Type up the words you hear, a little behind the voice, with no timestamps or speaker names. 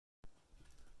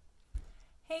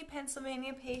Hey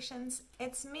Pennsylvania patients,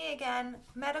 it's me again,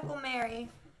 Medical Mary.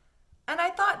 And I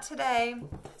thought today,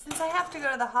 since I have to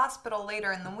go to the hospital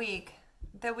later in the week,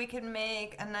 that we could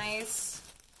make a nice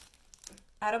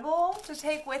edible to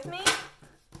take with me.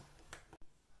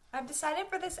 I've decided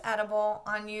for this edible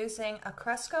on using a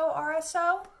Cresco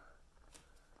RSO,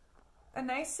 a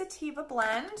nice sativa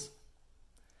blend.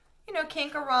 You know,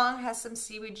 can't go wrong, has some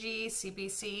CBG,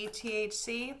 CBC,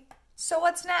 THC. So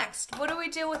what's next? What do we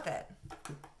do with it?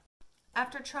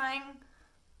 After trying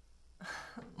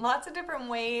lots of different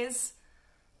ways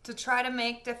to try to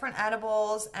make different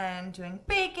edibles and doing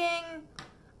baking,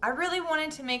 I really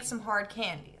wanted to make some hard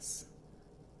candies.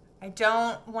 I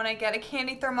don't want to get a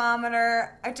candy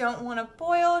thermometer. I don't want to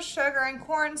boil sugar and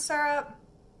corn syrup.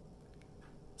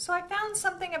 So I found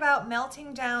something about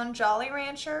melting down Jolly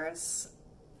Ranchers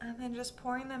and then just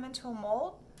pouring them into a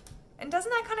mold. And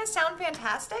doesn't that kind of sound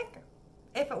fantastic?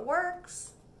 If it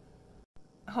works.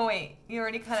 Oh wait, you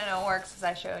already kind of know it works because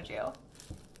I showed you.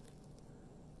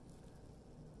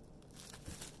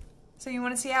 So you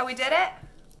want to see how we did it?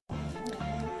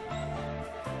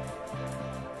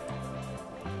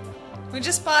 We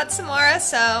just bought some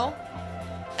RSO,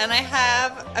 and I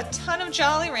have a ton of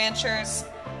Jolly Ranchers.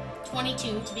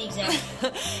 22 to be exact.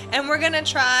 And we're gonna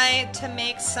try to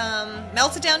make some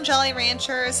melted down Jolly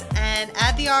Ranchers and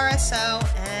add the RSO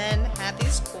and have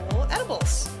these cool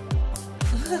edibles.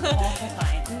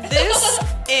 This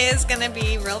is gonna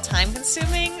be real time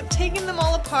consuming, taking them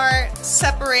all apart,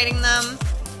 separating them,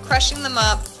 crushing them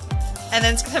up, and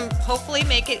then it's gonna hopefully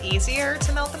make it easier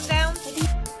to melt them down.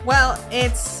 Well,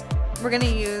 we're gonna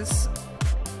use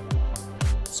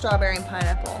strawberry and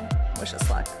pineapple. Wish us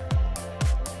luck.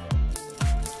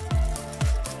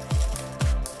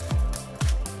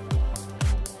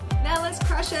 Now let's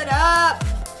crush it up.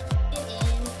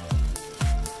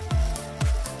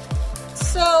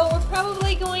 So we're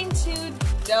probably going to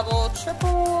double,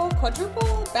 triple,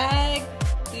 quadruple bag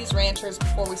these ranchers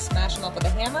before we smash them up with a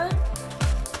hammer.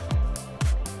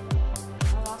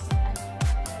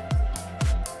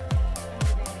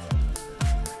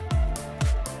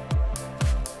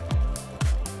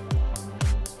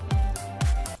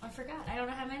 I forgot. I don't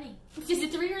know how many. Is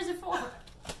it 3 or is it 4?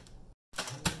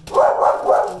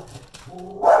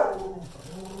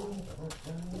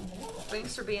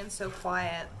 Thanks for being so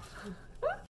quiet.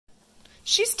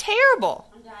 She's terrible.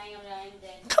 I'm dying, I'm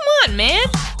dead. Come on, man.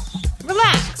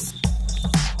 Relax.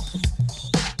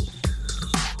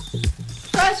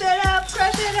 Crush it up,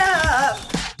 crush it up.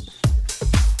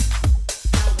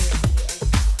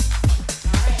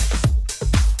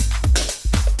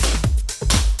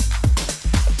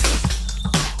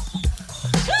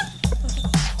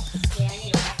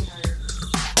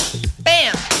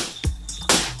 Bam.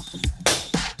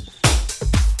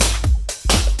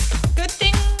 Good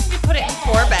thing you put it in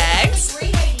 4 bags.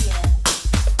 Great idea.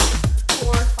 4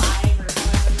 or 5 or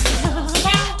whatever.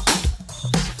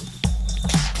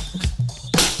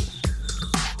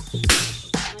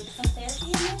 Like some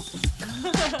therapy in this?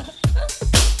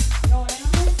 Going in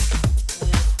on this?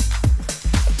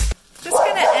 Just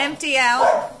gonna empty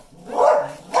out.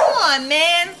 Come on,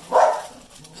 man.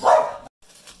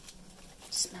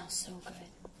 Smells so good.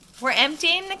 We're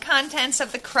emptying the contents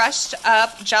of the crushed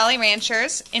up Jolly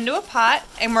Ranchers into a pot,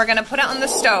 and we're gonna put it on the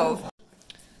stove.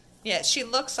 Yeah, she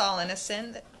looks all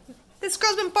innocent. This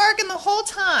girl's been barking the whole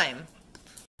time.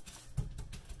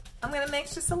 I'm gonna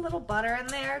mix just a little butter in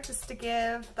there just to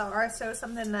give the RSO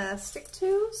something to stick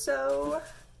to, so.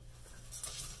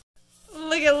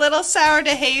 Look at little Sour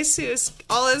de Jesus,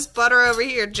 all his butter over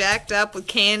here jacked up with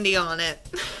candy on it.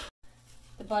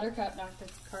 The buttercup knocked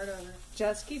the cart over.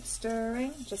 Just keep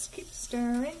stirring,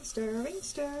 stirring, stirring,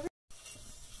 stirring.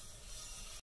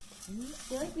 I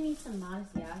feel like we need some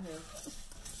modest Yahoo.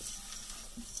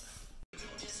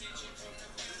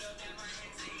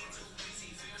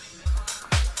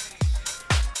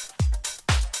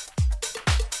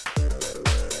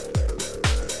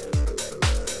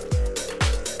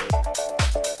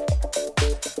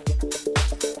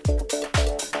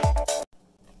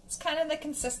 It's kind of the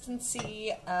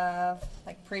consistency of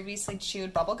like previously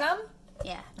chewed bubble gum.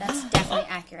 Yeah, that's definitely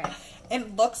accurate.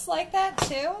 It looks like that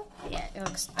too. Yeah, it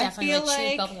looks I definitely feel like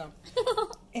chewed like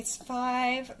bubblegum. it's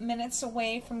 5 minutes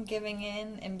away from giving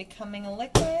in and becoming a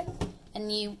liquid.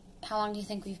 And how long do you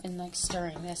think we've been like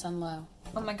stirring this on low?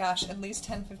 Oh my gosh, at least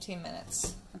 10-15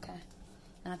 minutes. Okay,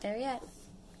 not there yet.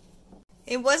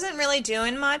 It wasn't really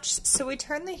doing much, so we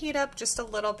turned the heat up just a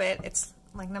little bit. It's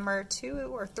like number 2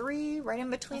 or 3, right in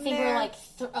between there. I think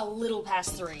we're like a little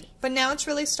past 3. But now it's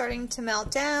really starting to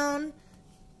melt down.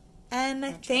 And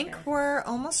I think we're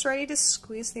almost ready to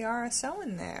squeeze the RSO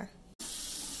in there.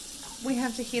 we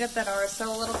have to heat up that RSO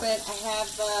a little bit. I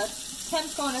have the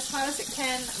temp going as hot as it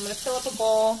can. I'm going to fill up a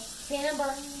bowl. Canna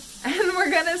burn. And we're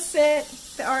going to sit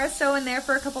the RSO in there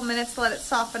for a couple minutes to let it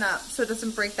soften up so it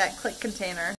doesn't break that click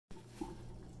container.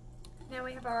 Now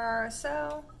we have our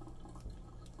RSO.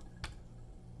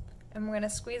 And we're going to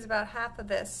squeeze about half of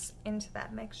this into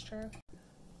that mixture.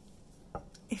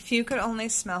 If you could only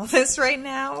smell this right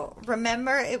now,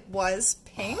 remember it was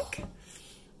pink.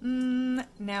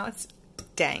 Now it's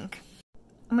dank.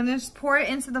 I'm going to just pour it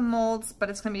into the molds, but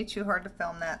it's going to be too hard to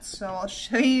film that, so I'll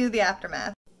show you the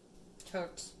aftermath.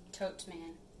 Totes,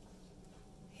 man.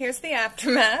 Here's the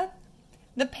aftermath.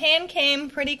 The pan came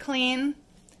pretty clean,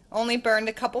 only burned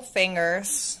a couple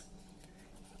fingers.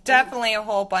 Definitely a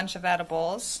whole bunch of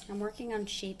edibles. I'm working on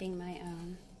shaping my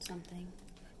own something.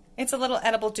 It's a little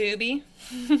edible doobie.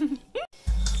 We're gonna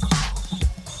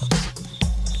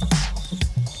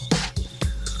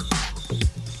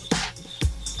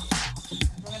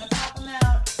pop them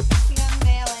out. See, I'm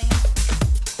nailing.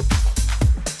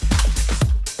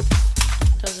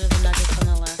 Those are the nuggets on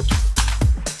the left.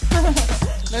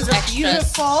 Those are Extras.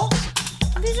 beautiful.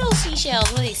 These little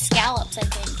seashells. What are these? Scallops, I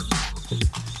think.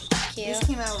 Cute. These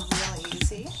came out really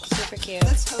easy. Super cute.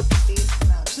 Let's hope that these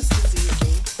come out just as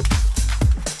easy.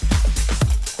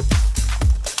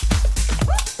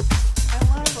 I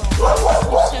love them.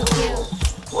 You're so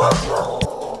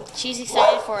cute. She's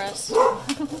excited for us.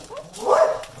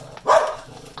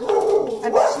 I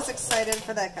bet she's excited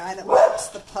for that guy that walks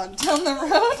the pug down the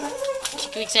road.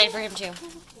 I'm excited for him too.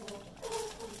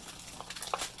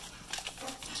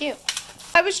 Cute.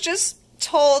 I was just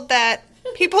told that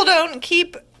people don't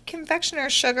keep confectioner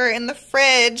sugar in the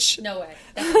fridge. No way.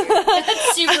 That's weird.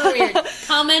 That's super weird.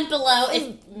 Comment below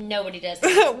if nobody does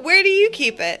that. Where do you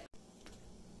keep it?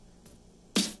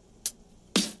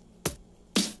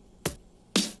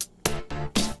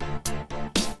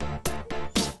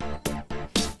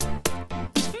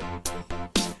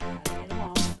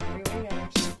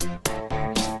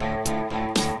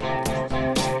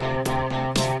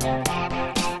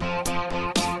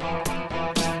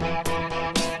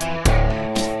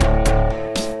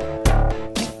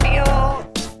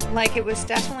 Like it was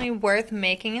definitely worth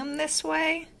making them this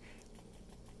way,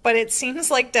 but it seems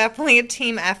like definitely a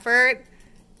team effort.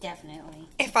 Definitely.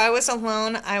 If I was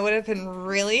alone, I would have been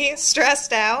really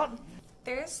stressed out.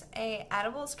 There's a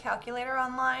edibles calculator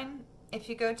online. If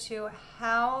you go to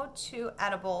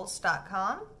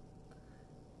howtoedibles.com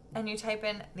and you type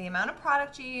in the amount of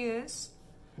product you use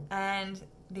and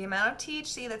the amount of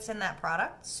THC that's in that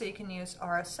product, so you can use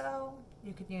RSO,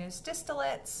 you can use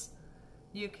distillates,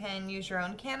 you can use your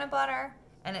own canna butter,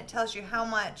 and it tells you how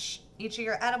much each of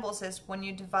your edibles is when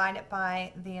you divide it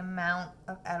by the amount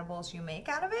of edibles you make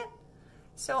out of it.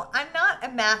 So I'm not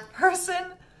a math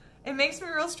person. It makes me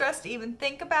real stressed to even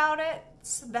think about it.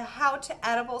 So the How to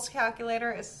Edibles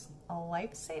calculator is a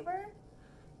lifesaver.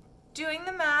 Doing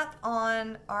the math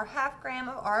on our half gram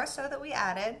of RSO that we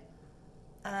added,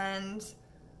 and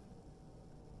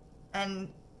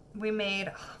we made,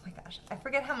 oh my gosh, I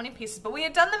forget how many pieces, but we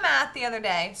had done the math the other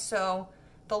day. So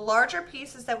the larger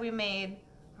pieces that we made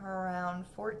are around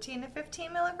 14 to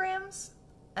 15 milligrams,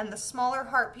 and the smaller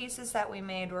heart pieces that we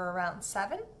made were around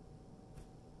 7.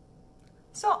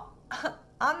 So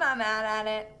I'm not mad at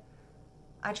it.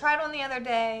 I tried one the other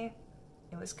day.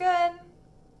 It was good.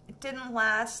 It didn't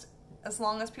last as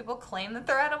long as people claim that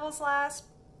their edibles last,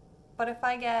 but if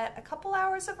I get a couple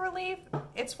hours of relief,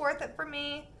 it's worth it for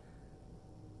me.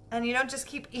 And you don't just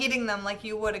keep eating them like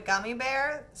you would a gummy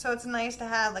bear, so it's nice to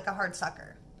have like a hard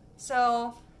sucker.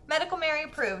 So, Medical Mary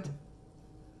approved.